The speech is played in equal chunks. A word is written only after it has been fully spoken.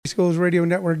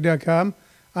ComedySchoolsRadioNetwork.com.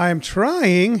 I am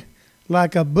trying,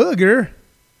 like a booger,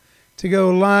 to go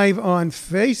live on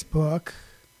Facebook.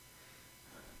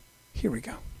 Here we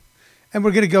go. And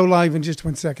we're going to go live in just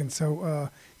 1 second. So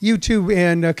YouTube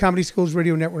and Comedy Schools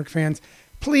Radio Network fans,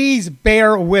 please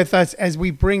bear with us as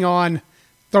we bring on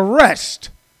the rest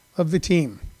of the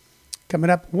team. Coming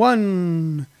up,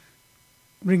 1,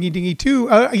 ringy dingy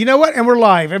 2. You know what? And we're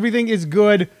live. Everything is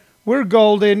good. We're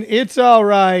golden. It's all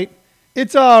right.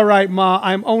 It's all right, Ma.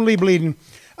 I'm only bleeding.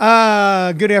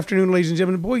 Good afternoon, ladies and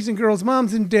gentlemen, boys and girls,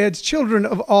 moms and dads, children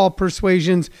of all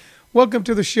persuasions. Welcome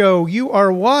to the show. You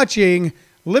are watching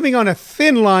Living on a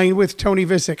Thin Line with Tony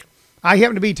Visick. I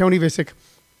happen to be Tony Visick,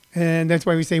 and that's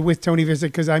why we say with Tony Visick,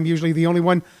 because I'm usually the only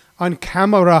one on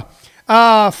camera.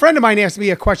 A friend of mine asked me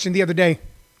a question the other day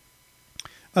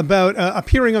about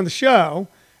appearing on the show,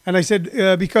 and I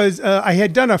said because I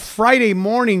had done a Friday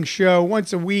morning show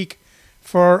once a week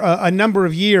for a number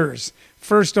of years,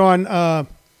 first on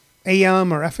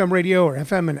AM or FM radio or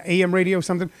FM and AM radio,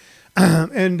 something.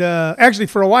 And actually,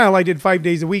 for a while, I did 5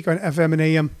 days a week on FM and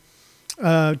AM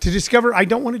to discover I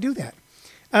don't want to do that.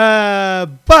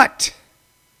 But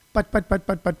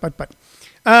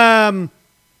I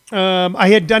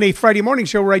had done a Friday morning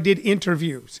show where I did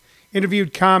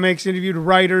interviewed comics, interviewed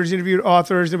writers, interviewed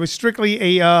authors. It was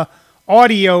strictly a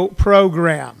audio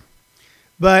program.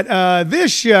 But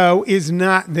this show is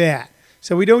not that.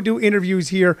 So we don't do interviews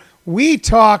here. We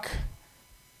talk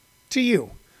to you.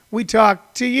 We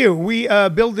talk to you. We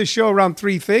build the show around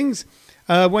 3 things.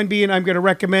 One being I'm going to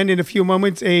recommend in a few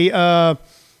moments a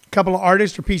couple of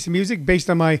artists or piece of music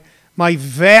based on my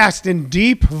vast and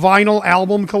deep vinyl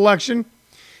album collection.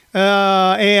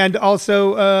 And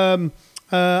also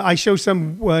I show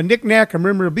some knick-knack or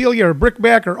memorabilia or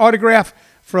brickback or autograph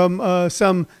from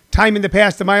some time in the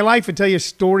past of my life and tell you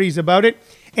stories about it.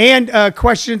 And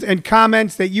questions and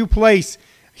comments that you place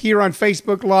here on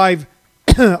Facebook Live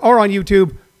or on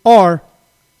YouTube or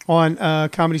on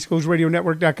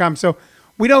ComedySchoolsRadioNetwork.com. So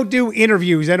we don't do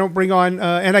interviews. I don't bring on,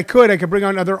 and I could bring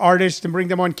on other artists and bring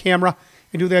them on camera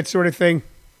and do that sort of thing.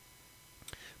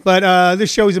 But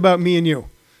this show is about me and you,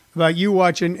 about you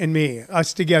watching and me,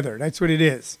 us together. That's what it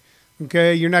is.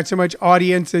 Okay? You're not so much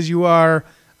audience as you are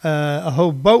a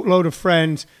whole boatload of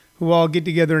friends who all get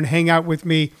together and hang out with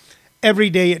me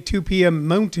every day at 2 p.m.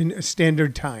 Mountain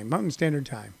Standard Time.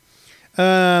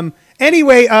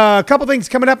 Anyway, a couple things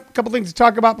coming up, a couple things to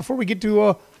talk about before we get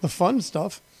to the fun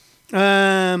stuff.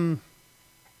 Okay.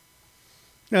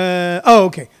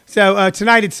 So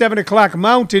tonight at 7 o'clock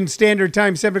Mountain Standard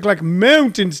Time, 7 o'clock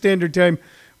Mountain Standard Time,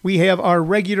 we have our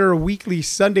regular weekly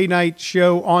Sunday night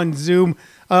show on Zoom,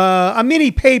 a mini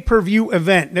pay-per-view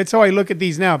event. That's how I look at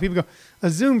these now. People go,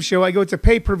 a Zoom show? I go, it's a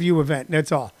pay-per-view event.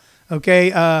 That's all. Okay?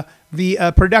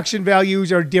 The production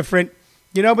values are different,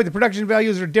 but the production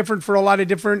values are different for a lot of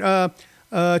different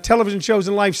television shows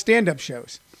and live stand-up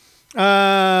shows.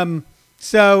 So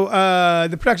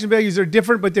the production values are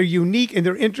different, but they're unique and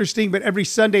they're interesting. But every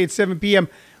Sunday at 7 p.m.,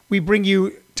 we bring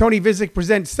you Tony Visick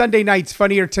Presents Sunday Nights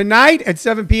Funnier tonight at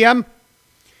 7 p.m.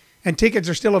 And tickets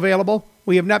are still available.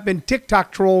 We have not been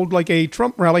TikTok trolled like a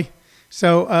Trump rally.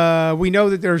 So we know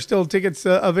that there are still tickets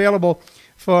available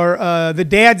for the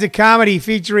Dads of Comedy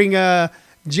featuring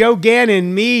Joe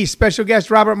Gannon, me, special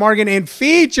guest Robert Morgan, and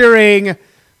featuring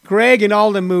Greg and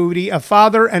Alden Moody, a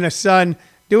father and a son,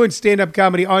 doing stand-up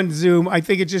comedy on Zoom. I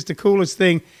think it's just the coolest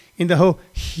thing in the whole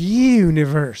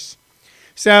universe.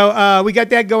 So we got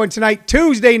that going tonight.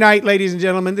 Tuesday night, ladies and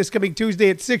gentlemen, this coming Tuesday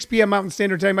at 6 p.m. Mountain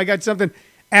Standard Time, I got something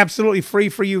absolutely free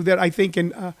for you that I think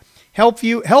can help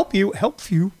you,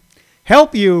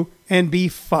 and be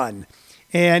fun.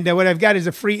 And what I've got is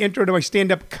a free intro to my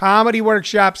stand-up comedy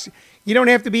workshops. You don't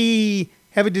have to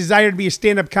have a desire to be a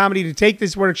stand-up comedy to take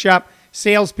this workshop.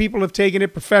 Salespeople have taken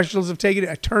it. Professionals have taken it.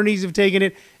 Attorneys have taken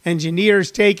it. Engineers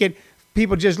take it.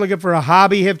 People just looking for a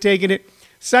hobby have taken it.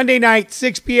 Sunday night,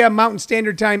 6 p.m. Mountain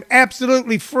Standard Time,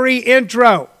 absolutely free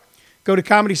intro. Go to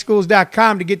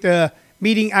ComedySchools.com to get the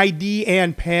meeting ID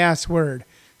and password.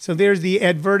 So there's the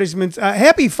advertisements.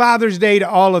 Happy Father's Day to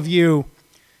all of you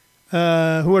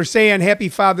who are saying Happy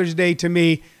Father's Day to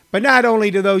me, but not only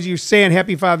to those of you saying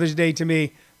Happy Father's Day to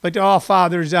me, but to all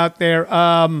fathers out there.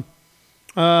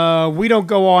 We don't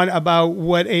go on about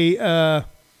what a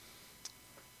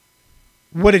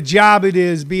job it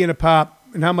is being a pop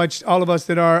and how much all of us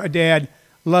that are a dad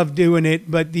love doing it,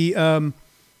 but the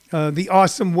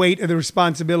awesome weight of the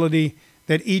responsibility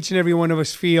that each and every one of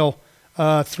us feel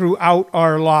throughout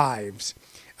our lives.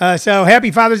 So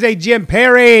happy Father's Day, Jim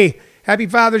Perry. Happy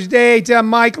Father's Day to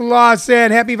Mike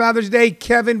Lawson. Happy Father's Day,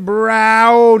 Kevin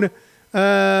Brown.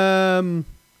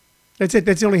 That's it.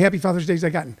 That's the only Happy Father's Days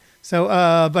I've gotten. So,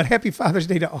 but Happy Father's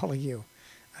Day to all of you.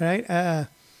 All right.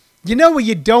 You know what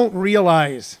you don't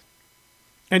realize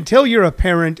until you're a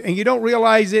parent, and you don't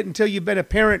realize it until you've been a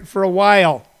parent for a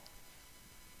while,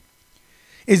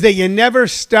 is that you never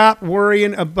stop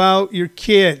worrying about your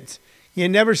kids. You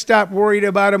never stop worried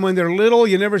about them when they're little.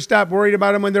 You never stop worried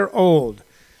about them when they're old.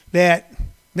 That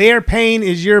their pain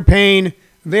is your pain.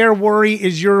 Their worry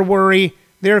is your worry.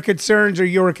 Their concerns are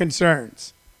your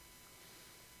concerns.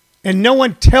 And no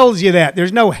one tells you that.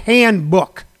 There's no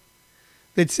handbook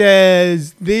that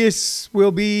says this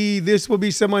will be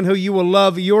someone who you will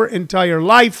love your entire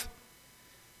life.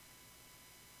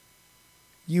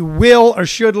 You will or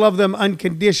should love them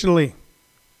unconditionally.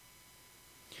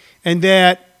 And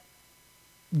that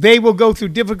they will go through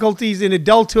difficulties in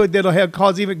adulthood that'll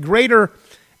cause even greater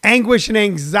anguish and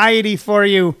anxiety for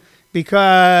you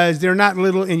because they're not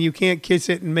little and you can't kiss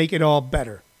it and make it all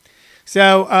better.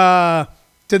 So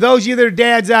to those of you that are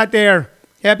dads out there,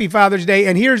 Happy Father's Day.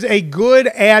 And here's a good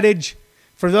adage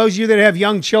for those of you that have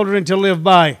young children to live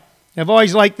by. I've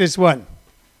always liked this one.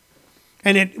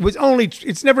 And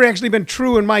it's never actually been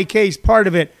true in my case, part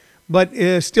of it, but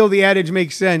still the adage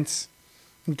makes sense.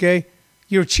 Okay?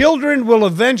 Your children will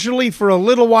eventually, for a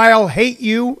little while, hate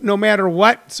you no matter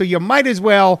what, so you might as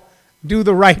well do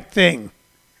the right thing.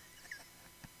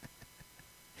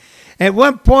 At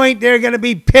one point, they're going to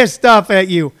be pissed off at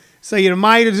you, so you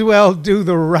might as well do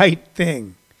the right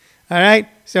thing. All right?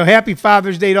 So Happy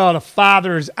Father's Day to all the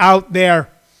fathers out there.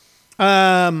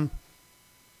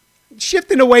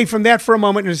 Shifting away from that for a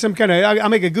moment into some kind of, I'll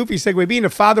make a goofy segue, being a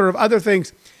father of other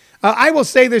things. I will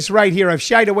say this right here. I've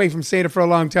shied away from saying it for a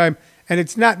long time, and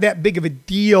it's not that big of a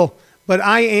deal, but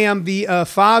I am the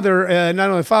father,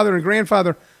 not only father and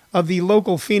grandfather of the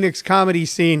local Phoenix comedy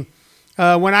scene.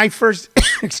 When I first,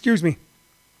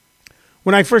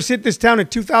 when I first hit this town in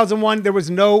 2001, there was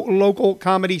no local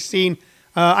comedy scene.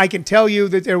 I can tell you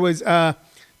that there was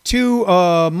 2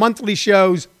 monthly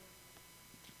shows.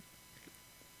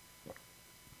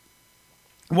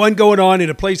 One going on at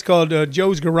a place called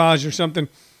Joe's Garage or something,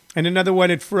 and another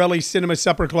one at Forelli's Cinema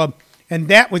Supper Club. And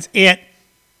that was it,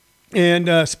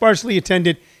 and sparsely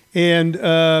attended. And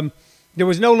there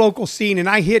was no local scene. And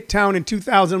I hit town in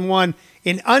 2001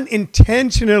 and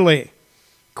unintentionally,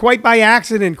 quite by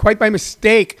accident, quite by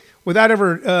mistake, without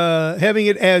ever having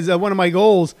it as one of my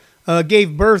goals,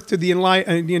 gave birth to the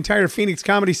entire Phoenix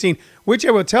comedy scene, which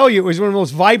I will tell you is one of the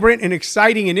most vibrant and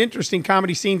exciting and interesting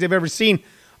comedy scenes I've ever seen.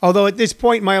 Although at this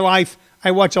point in my life, I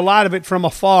watch a lot of it from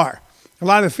afar. A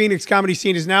lot of the Phoenix comedy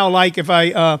scene is now like if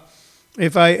I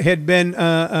had been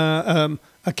a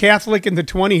Catholic in the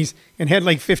 20s and had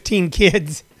like 15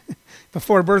 kids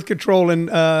before birth control and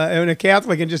a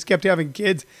Catholic and just kept having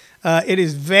kids. It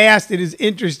is vast. It is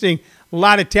interesting. A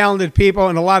lot of talented people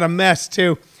and a lot of mess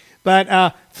too.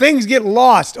 But things get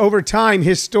lost over time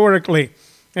historically.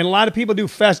 And a lot of people do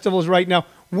festivals right now.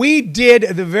 We did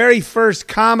the very first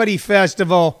comedy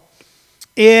festival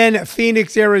in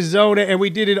Phoenix, Arizona, and we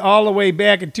did it all the way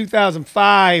back in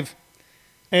 2005.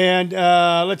 And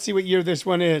let's see what year this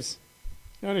one is.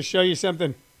 I want to show you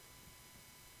something.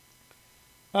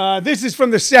 This is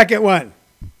from the second one.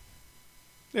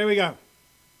 There we go.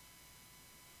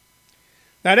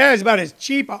 Now that is about as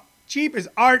cheap as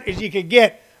art as you could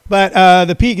get. But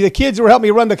the kids who were helping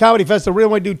me run the comedy festival really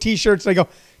want to do T-shirts. And I go,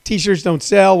 T-shirts don't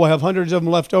sell. We'll have hundreds of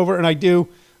them left over, and I do.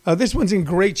 This one's in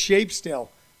great shape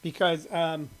still because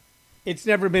it's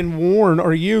never been worn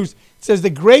or used. It says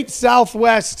the Great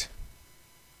Southwest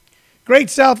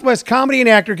Comedy and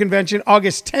Actor Convention,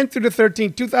 August 10th through the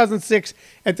 13th, 2006,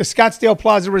 at the Scottsdale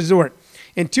Plaza Resort.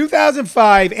 In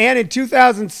 2005 and in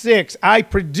 2006, I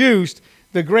produced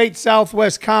the Great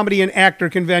Southwest Comedy and Actor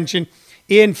Convention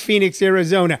in Phoenix,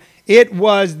 Arizona. It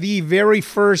was the very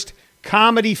first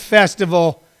comedy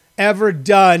festival ever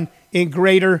done in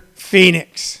Greater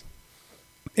Phoenix.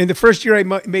 In the first year, I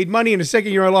made money. In the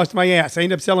second year, I lost my ass. I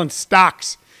ended up selling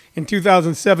stocks in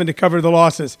 2007 to cover the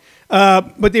losses.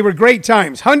 But they were great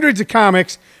times. Hundreds of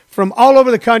comics from all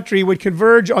over the country would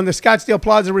converge on the Scottsdale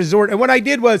Plaza Resort. And what I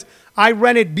did was I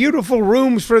rented beautiful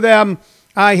rooms for them.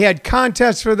 I had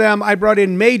contests for them. I brought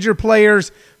in major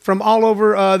players from all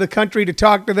over the country to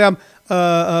talk to them,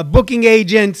 booking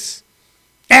agents,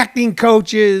 acting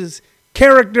coaches,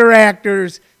 character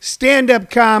actors, stand-up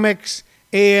comics,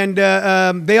 and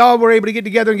they all were able to get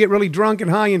together and get really drunk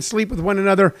and high and sleep with one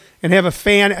another and have a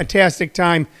fantastic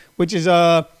time, which is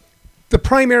the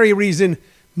primary reason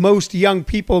most young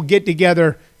people get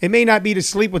together. It may not be to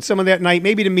sleep with someone that night,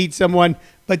 maybe to meet someone,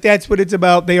 but that's what it's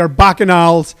about. They are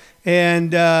bacchanals,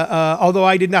 and although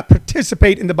I did not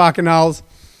participate in the bacchanals,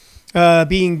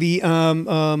 being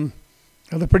the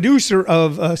the producer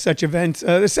of such events.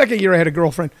 The second year I had a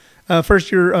girlfriend.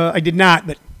 First year I did not,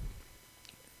 but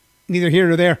neither here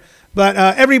nor there. But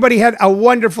everybody had a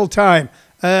wonderful time.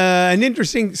 Some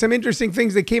interesting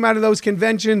things that came out of those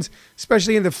conventions,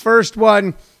 especially in the first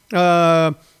one.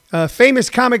 Famous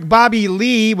comic Bobby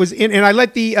Lee was in, and I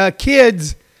let the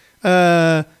kids,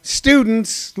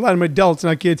 students, a lot of them adults,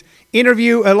 not kids,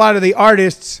 interview a lot of the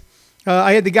artists.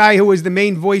 I had the guy who was the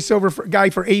main voiceover guy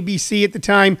for ABC at the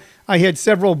time. I had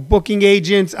several booking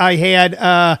agents. I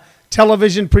had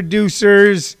television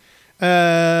producers,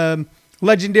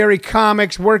 Legendary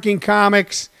Comics, Working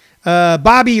Comics.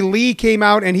 Bobby Lee came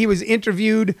out and he was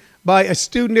interviewed by a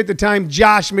student at the time,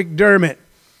 Josh McDermott.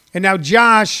 And now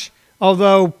Josh,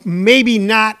 although maybe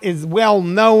not as well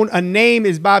known a name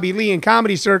as Bobby Lee in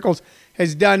comedy circles,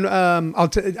 has done,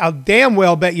 I'll damn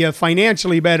well bet you,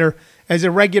 financially better as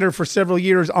a regular for several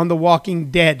years on The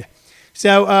Walking Dead.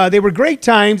 So they were great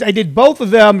times. I did both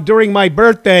of them during my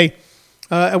birthday.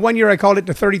 One year I called it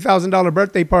the $30,000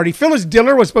 birthday party. Phyllis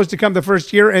Diller was supposed to come the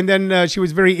first year, and then she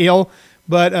was very ill,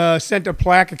 but sent a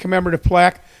commemorative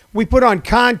plaque. We put on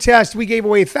contests. We gave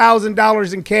away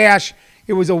 $1,000 in cash.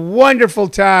 It was a wonderful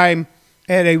time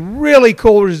at a really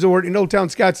cool resort in Old Town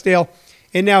Scottsdale,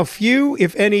 and now few,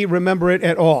 if any, remember it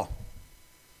at all.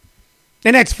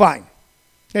 And that's fine.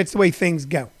 That's the way things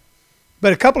go.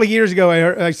 But a couple of years ago,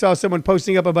 I saw someone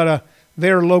posting up about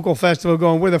their local festival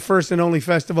going, we're the first and only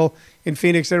festival in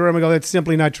Phoenix. I remember, that's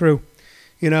simply not true.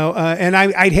 And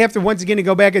I'd have to once again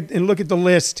go back and look at the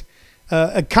list.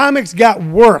 Comics got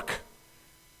work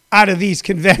out of these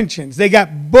conventions. They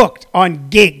got booked on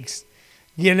gigs.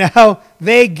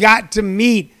 They got to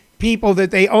meet people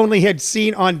that they only had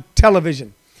seen on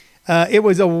television. It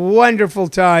was a wonderful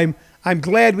time. I'm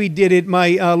glad we did it.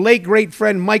 My late great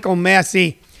friend Michael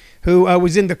Massey, who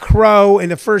was in The Crow in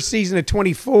the first season of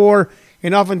 24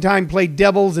 and oftentimes played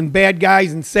devils and bad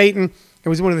guys and Satan. It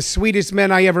was one of the sweetest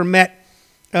men I ever met.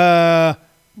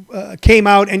 Came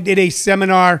out and did a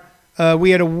seminar.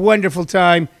 We had a wonderful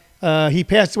time. He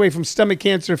passed away from stomach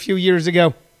cancer a few years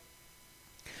ago.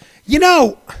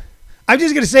 I'm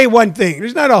just going to say one thing.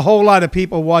 There's not a whole lot of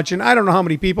people watching. I don't know how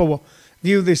many people will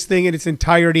view this thing in its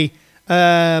entirety.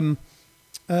 I'm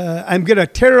going to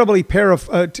terribly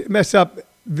mess up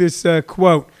this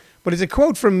quote, but it's a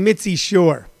quote from Mitzi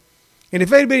Shore. And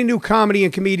if anybody knew comedy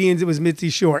and comedians, it was Mitzi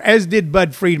Shore, as did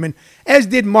Bud Friedman, as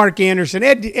did Mark Anderson,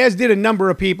 as did a number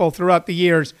of people throughout the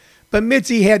years. But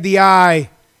Mitzi had the eye,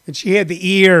 and she had the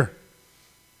ear,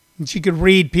 and she could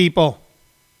read people.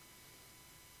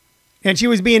 And she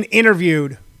was being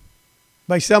interviewed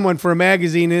by someone for a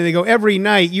magazine, and they go, every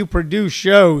night you produce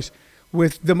shows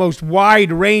with the most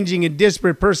wide-ranging and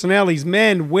disparate personalities,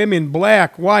 men, women,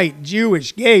 black, white,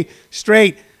 Jewish, gay,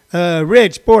 straight,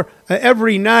 rich, poor.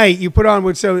 Every night you put on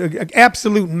with some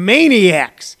absolute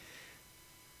maniacs.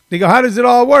 They go, how does it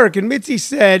all work? And Mitzi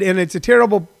said, and it's a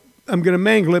terrible, I'm going to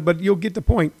mangle it, but you'll get the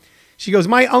point. She goes,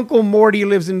 my Uncle Morty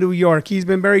lives in New York. He's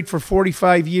been married for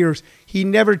 45 years. He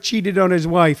never cheated on his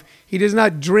wife. He does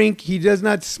not drink. He does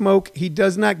not smoke. He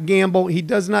does not gamble. He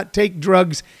does not take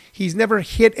drugs. He's never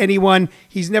hit anyone.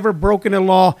 He's never broken a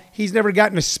law. He's never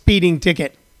gotten a speeding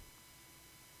ticket.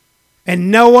 And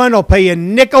no one will pay a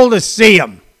nickel to see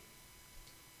him.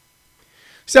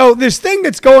 So this thing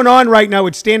that's going on right now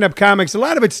with stand-up comics, a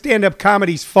lot of it's stand-up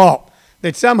comedy's fault.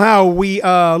 That somehow we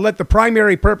let the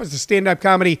primary purpose of stand-up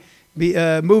comedy be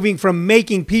moving from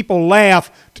making people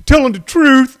laugh to telling the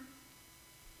truth.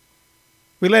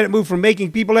 We let it move from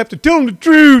making people laugh to telling the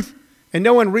truth. And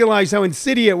no one realized how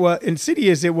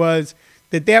insidious it was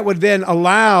that would then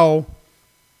allow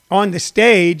on the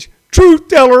stage truth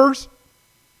tellers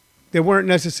that weren't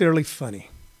necessarily funny.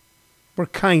 Were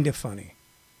kind of funny.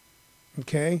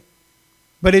 Okay?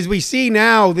 But as we see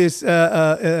now, this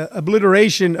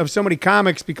obliteration of so many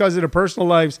comics because of their personal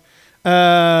lives,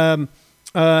 some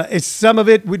of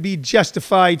it would be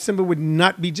justified, some of it would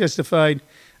not be justified.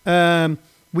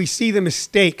 We see the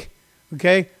mistake.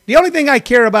 Okay? The only thing I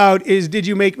care about is, did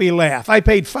you make me laugh? I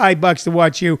paid $5 to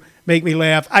watch you make me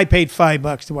laugh. I paid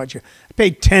 $5 to watch you. I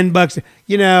paid $10.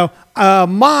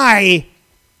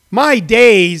 My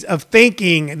days of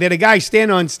thinking that a guy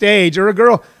stand on stage or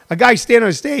a guy stand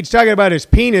on stage talking about his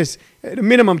penis at a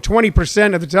minimum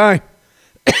 20% of the time,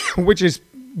 which is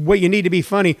what you need to be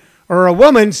funny, or a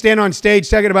woman stand on stage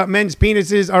talking about men's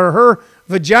penises or her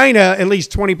vagina at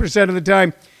least 20% of the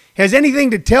time, has anything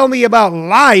to tell me about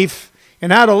life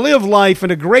and how to live life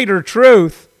in a greater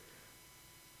truth,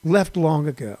 left long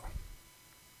ago.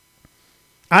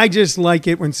 I just like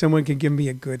it when someone can give me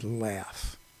a good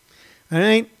laugh. All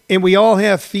right? And we all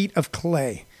have feet of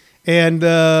clay. And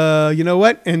you know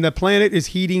what? And the planet is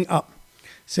heating up.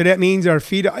 So that means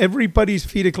everybody's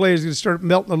feet of clay is going to start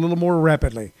melting a little more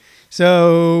rapidly.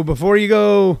 So before you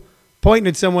go pointing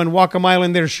at someone, walk a mile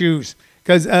in their shoes.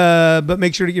 But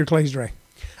make sure that your clay's dry.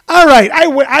 All right, I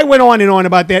went on and on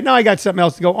about that. Now I got something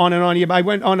else to go on and on. I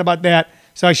went on about that.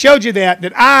 So I showed you that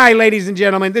ladies and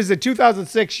gentlemen, this is a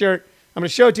 2006 shirt. I'm going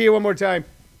to show it to you one more time.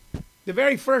 The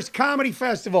very first comedy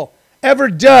festival ever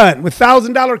done with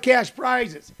 $1,000 cash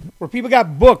prizes, where people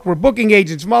got booked, where booking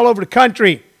agents from all over the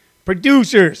country,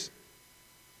 producers,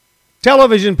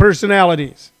 television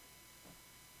personalities,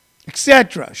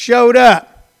 etc., showed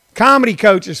up. Comedy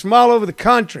coaches from all over the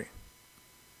country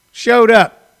showed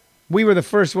up. We were the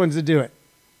first ones to do it,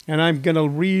 and I'm gonna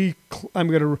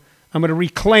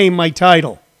reclaim my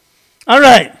title. All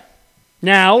right,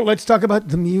 now let's talk about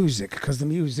the music, because the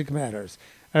music matters.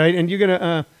 All right, and you're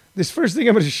gonna this first thing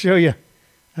I'm gonna show you.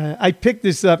 I picked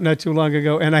this up not too long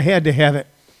ago, and I had to have it.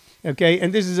 Okay,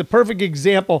 and this is a perfect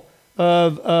example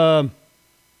of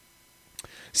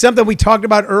something we talked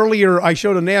about earlier. I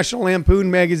showed a National Lampoon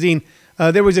magazine.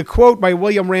 There was a quote by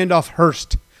William Randolph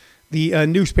Hearst, the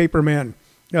newspaper man,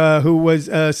 who was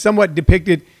somewhat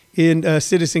depicted in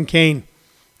Citizen Kane.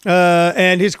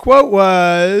 And his quote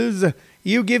was,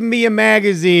 "You give me a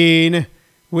magazine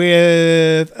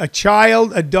with a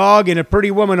child, a dog, and a pretty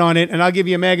woman on it, and I'll give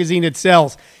you a magazine that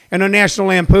sells." And on National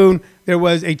Lampoon, there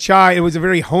was a child. It was a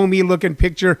very homey-looking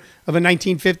picture of a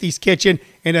 1950s kitchen,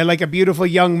 and like a beautiful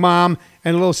young mom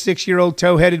and a little 6-year-old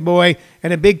toe-headed boy,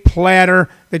 and a big platter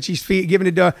that she's giving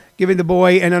the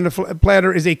boy, and on the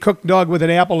platter is a cooked dog with an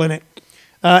apple in it.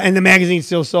 And the magazine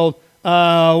still sold.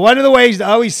 One of the ways to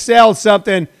always sell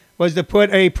something was to put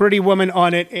a pretty woman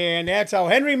on it, and that's how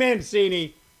Henry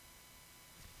Mancini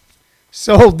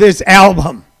sold this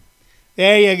album.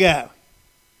 There you go.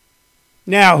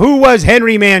 Now, who was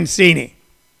Henry Mancini?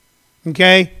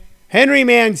 Okay, Henry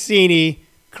Mancini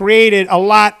created a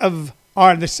lot of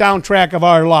the soundtrack of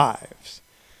our lives.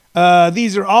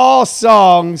 These are all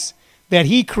songs that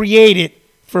he created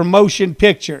for motion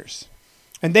pictures,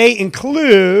 and they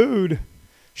include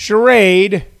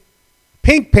Charade,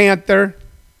 Pink Panther,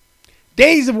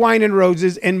 Days of Wine and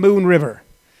Roses, and Moon River.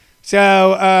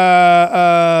 So,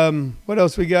 what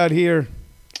else we got here?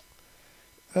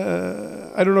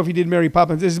 I don't know if he did Mary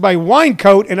Poppins. This is by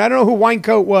Winecoat, and I don't know who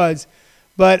Winecoat was,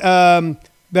 but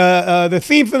the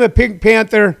theme from the Pink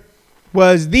Panther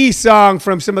was the song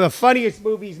from some of the funniest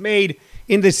movies made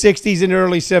in the 60s and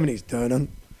early 70s. Dun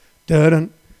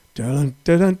dun dun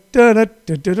dun dun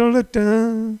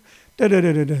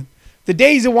dun. The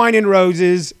Days of Wine and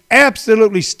Roses,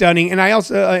 absolutely stunning, and I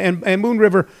also and Moon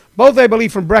River, both I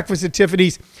believe from Breakfast at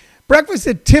Tiffany's. Breakfast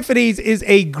at Tiffany's is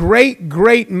a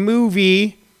great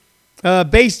movie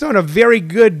based on a very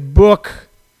good book,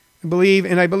 I believe,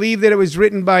 and I believe that it was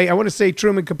written by, I want to say,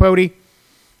 Truman Capote,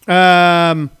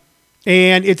 and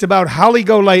it's about Holly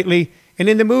Golightly, and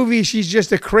in the movie, she's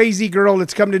just a crazy girl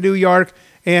that's come to New York,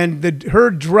 and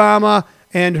her drama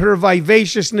and her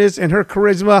vivaciousness and her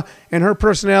charisma and her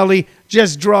personality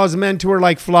just draws men to her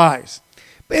like flies.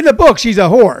 But in the book, she's a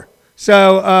whore.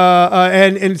 So,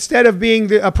 and instead of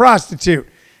being a prostitute,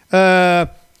 and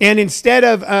instead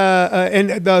of,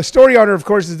 and the story on her, of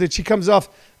course, is that she comes off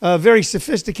very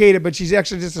sophisticated, but she's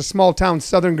actually just a small town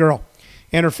Southern girl,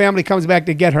 and her family comes back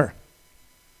to get her.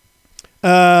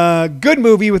 Good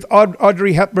movie with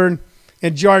Audrey Hepburn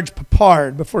and George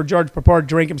Peppard, before George Peppard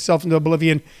drank himself into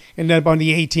oblivion and ended up on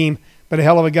the A-Team, but a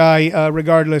hell of a guy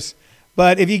regardless.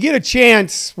 But if you get a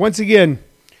chance, once again,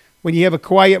 when you have a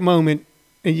quiet moment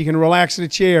and you can relax in a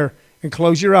chair and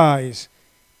close your eyes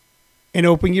and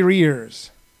open your ears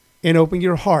and open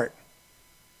your heart,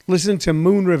 listen to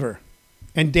Moon River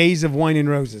and Days of Wine and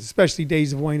Roses, especially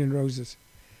Days of Wine and Roses.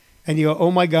 And you go, oh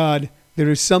my God,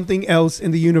 there is something else in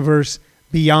the universe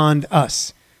beyond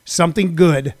us. Something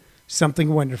good, something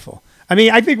wonderful. I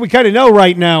mean, I think we kind of know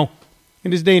right now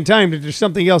in this day and time that there's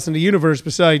something else in the universe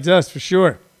besides us, for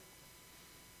sure.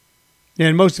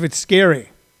 And most of it's scary.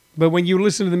 But when you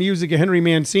listen to the music of Henry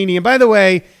Mancini, and by the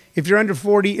way, if you're under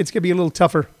 40, it's going to be a little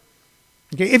tougher.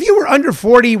 Okay, if you were under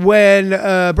 40 when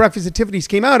Breakfast at Tiffany's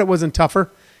came out, it wasn't tougher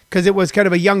because it was kind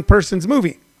of a young person's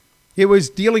movie. It was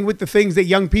dealing with the things that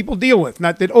young people deal with,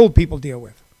 not that old people deal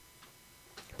with.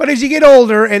 But as you get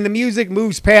older and the music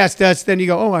moves past us, then you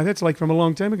go, oh, that's like from a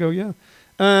long time ago, yeah.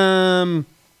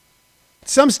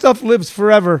 Some stuff lives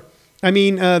forever. I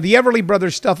mean, the Everly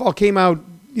Brothers stuff all came out,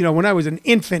 when I was an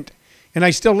infant, and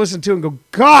I still listen to it and go,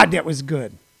 God, that was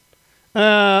good.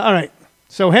 All right,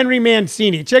 so Henry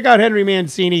Mancini. Check out Henry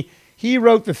Mancini. He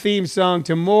wrote the theme song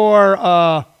to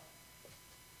more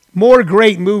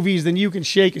great movies than you can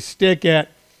shake a stick at.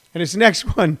 And this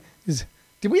next one is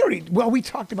Did we already? Well, we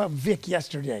talked about Vic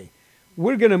yesterday.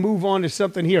 We're going to move on to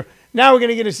something here. Now we're going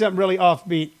to get to something really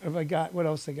offbeat. What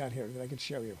else I got here that I could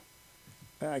show you?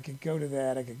 I could go to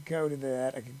that. I could go to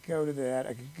that. I could go to that.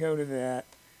 I could go to that.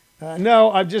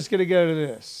 No, I'm just going to go to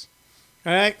this.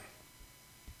 All right?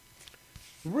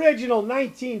 Original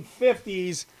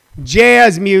 1950s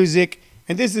jazz music,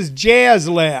 and this is Jazz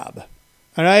Lab.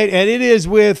 All right? And it is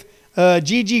with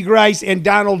Gigi Grice and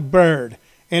Donald Byrd.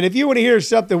 And if you want to hear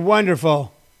something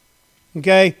wonderful,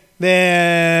 okay,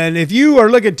 then if you are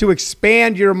looking to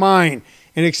expand your mind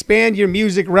and expand your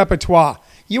music repertoire,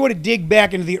 you want to dig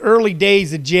back into the early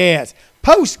days of jazz.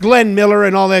 Post Glenn Miller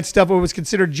and all that stuff, what was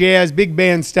considered jazz, big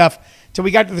band stuff, till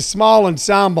we got to the small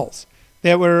ensembles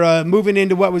that were moving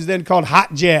into what was then called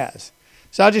hot jazz.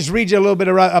 So I'll just read you a little bit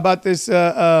about this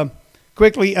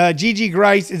quickly. Gigi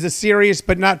Grice is a serious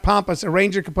but not pompous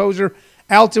arranger, composer,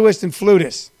 altoist, and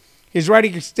flutist. His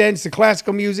writing extends to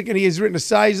classical music, and he has written a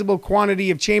sizable quantity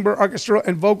of chamber, orchestral,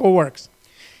 and vocal works.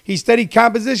 He studied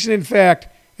composition, in fact,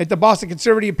 at the Boston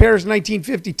Conservatory of Paris in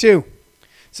 1952.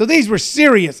 So these were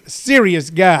serious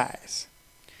guys.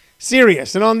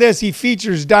 Serious. And on this, he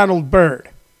features Donald Byrd.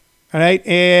 All right?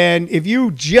 And if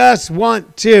you just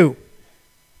want to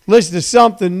listen to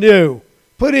something new,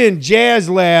 put in Jazz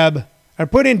Lab, or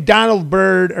put in Donald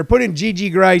Byrd, or put in Gigi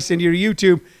Grice into your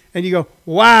YouTube, and you go,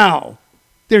 wow.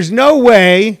 There's no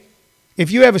way, if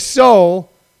you have a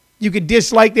soul, you could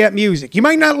dislike that music. You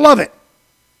might not love it.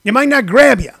 It might not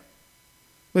grab you.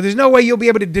 But there's no way you'll be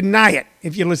able to deny it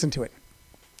if you listen to it.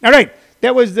 All right.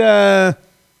 That was,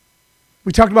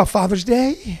 we talked about Father's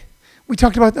Day. We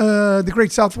talked about the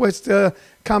Great Southwest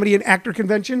Comedy and Actor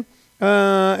Convention.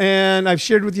 And I've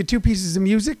shared with you 2 pieces of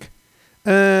music.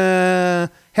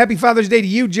 Happy Father's Day to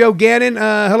you, Joe Gannon.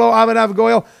 Hello, Abhinav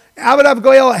Goyal. Abhinav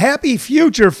Goyal, happy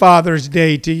future Father's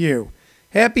Day to you.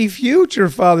 Happy future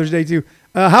Father's Day to you.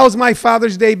 How's my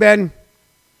Father's Day been?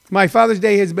 My Father's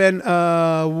Day has been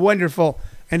wonderful,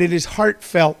 and it is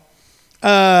heartfelt.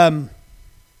 There's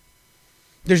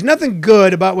nothing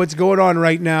good about what's going on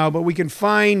right now, but we can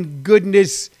find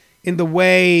goodness in the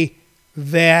way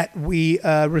that we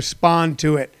respond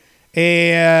to it.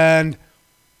 And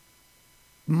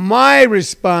my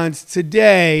response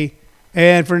today,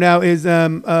 and for now, is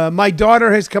my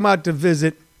daughter has come out to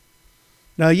visit.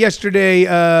 Now, yesterday,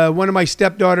 one of my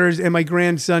stepdaughters and my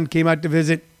grandson came out to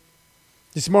visit.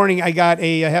 This morning, I got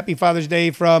a Happy Father's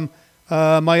Day from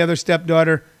my other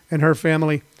stepdaughter and her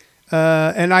family.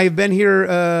 And I've been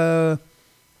here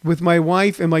with my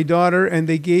wife and my daughter, and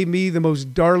they gave me the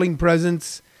most darling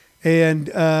presents. And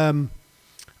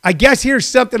I guess here's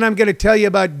something I'm going to tell you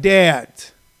about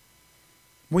dads.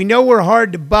 We know we're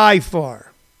hard to buy for.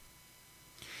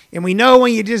 And we know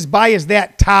when you just buy us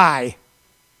that tie,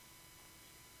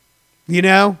 you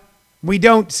know, we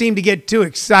don't seem to get too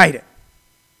excited.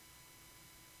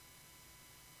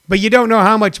 But you don't know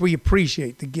how much we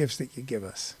appreciate the gifts that you give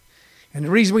us. And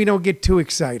the reason we don't get too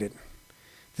excited,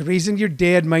 the reason your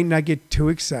dad might not get too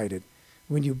excited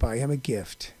when you buy him a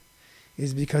gift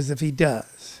is because if he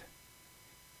does,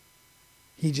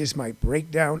 he just might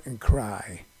break down and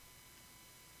cry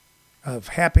of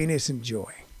happiness and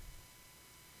joy.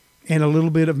 And a little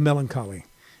bit of melancholy.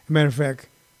 As a matter of fact,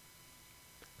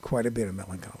 quite a bit of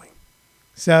melancholy.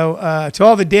 So to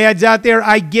all the dads out there,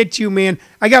 I get you, man.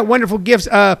 I got wonderful gifts.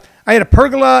 I had a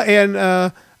pergola, and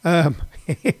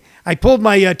I pulled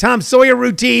my Tom Sawyer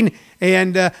routine,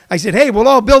 and I said, hey, we'll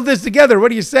all build this together. What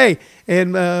do you say?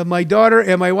 And my daughter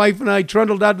and my wife and I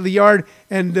trundled out to the yard,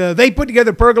 and they put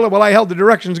together pergola while I held the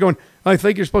directions going, I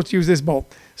think you're supposed to use this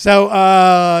bolt. So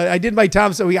I did my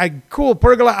Tom Sawyer. I cool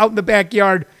pergola out in the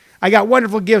backyard. I got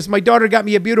wonderful gifts. My daughter got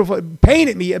me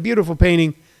painted me a beautiful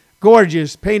painting.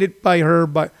 Gorgeous, painted by her,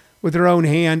 but with her own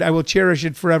hand. I will cherish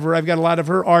it forever. I've got a lot of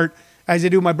her art, as I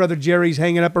do my brother Jerry's,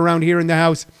 hanging up around here in the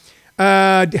house.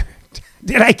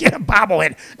 Did I get a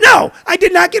bobblehead? No, I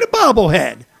did not get a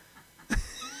bobblehead.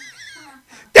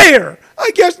 There,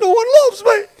 I guess no one loves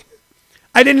me.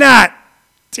 I did not.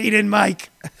 Tina and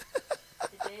Mike.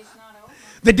 The day's not over.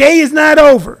 The day is not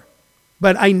over.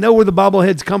 But I know where the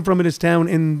bobbleheads come from in this town,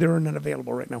 and there are none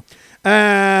available right now.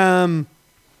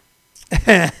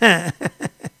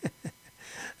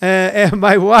 And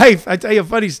my wife, I tell you a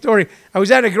funny story. I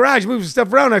was at a garage moving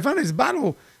stuff around. And I found this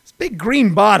bottle, this big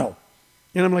green bottle.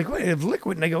 And I'm like, what, of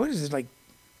liquid? And I go, what is this? Like,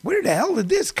 where the hell did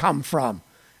this come from?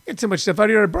 I had so much stuff out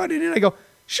here. I brought it in. I go,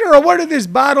 sure, I ordered this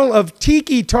bottle of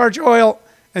tiki torch oil.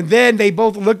 And then they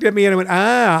both looked at me and I went,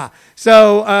 ah.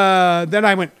 So then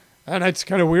I went, oh, that's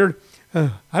kind of weird.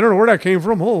 I don't know where that came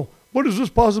from. Oh, what is this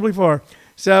possibly for?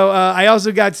 So I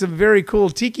also got some very cool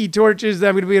tiki torches that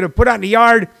I'm going to be able to put out in the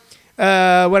yard.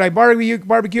 when I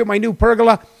barbecue at my new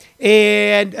pergola,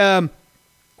 and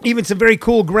even some very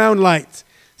cool ground lights.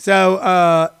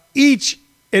 So each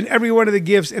and every one of the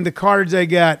gifts and the cards I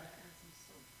got.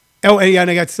 Oh, and yeah, and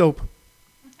I got soap.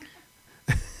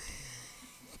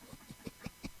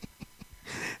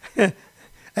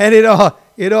 And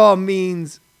it all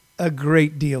means a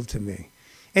great deal to me.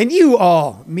 And you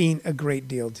all mean a great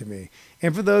deal to me.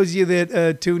 And for those of you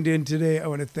that tuned in today, I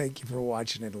want to thank you for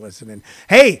watching and listening.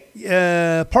 Hey,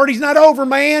 party's not over,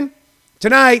 man.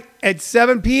 Tonight at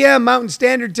 7 p.m. Mountain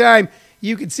Standard Time,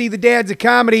 you can see The Dads of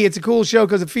Comedy. It's a cool show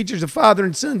because it features a father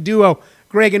and son duo,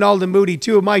 Greg and Alden Moody,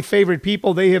 two of my favorite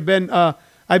people. They have been,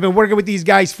 I've been working with these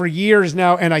guys for years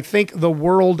now, and I think the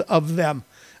world of them.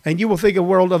 And you will think a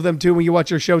world of them, too, when you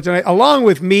watch our show tonight, along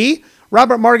with me,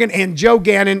 Robert Morgan, and Joe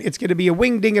Gannon. It's going to be a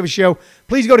wing-ding of a show.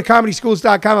 Please go to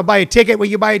comedyschools.com and buy a ticket.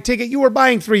 When you buy a ticket, you are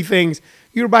buying three things.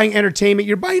 You're buying entertainment.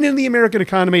 You're buying in the American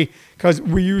economy because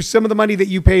we use some of the money that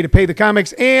you pay to pay the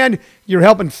comics, and you're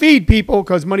helping feed people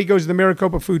because money goes to the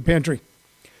Maricopa Food Pantry.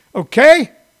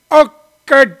 Okay?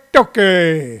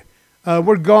 Okay.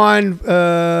 We're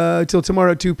gone till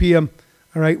tomorrow at 2 p.m.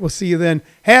 All right, we'll see you then.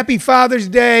 Happy Father's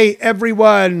Day,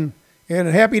 everyone. And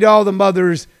happy to all the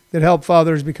mothers that help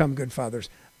fathers become good fathers.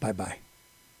 Bye-bye.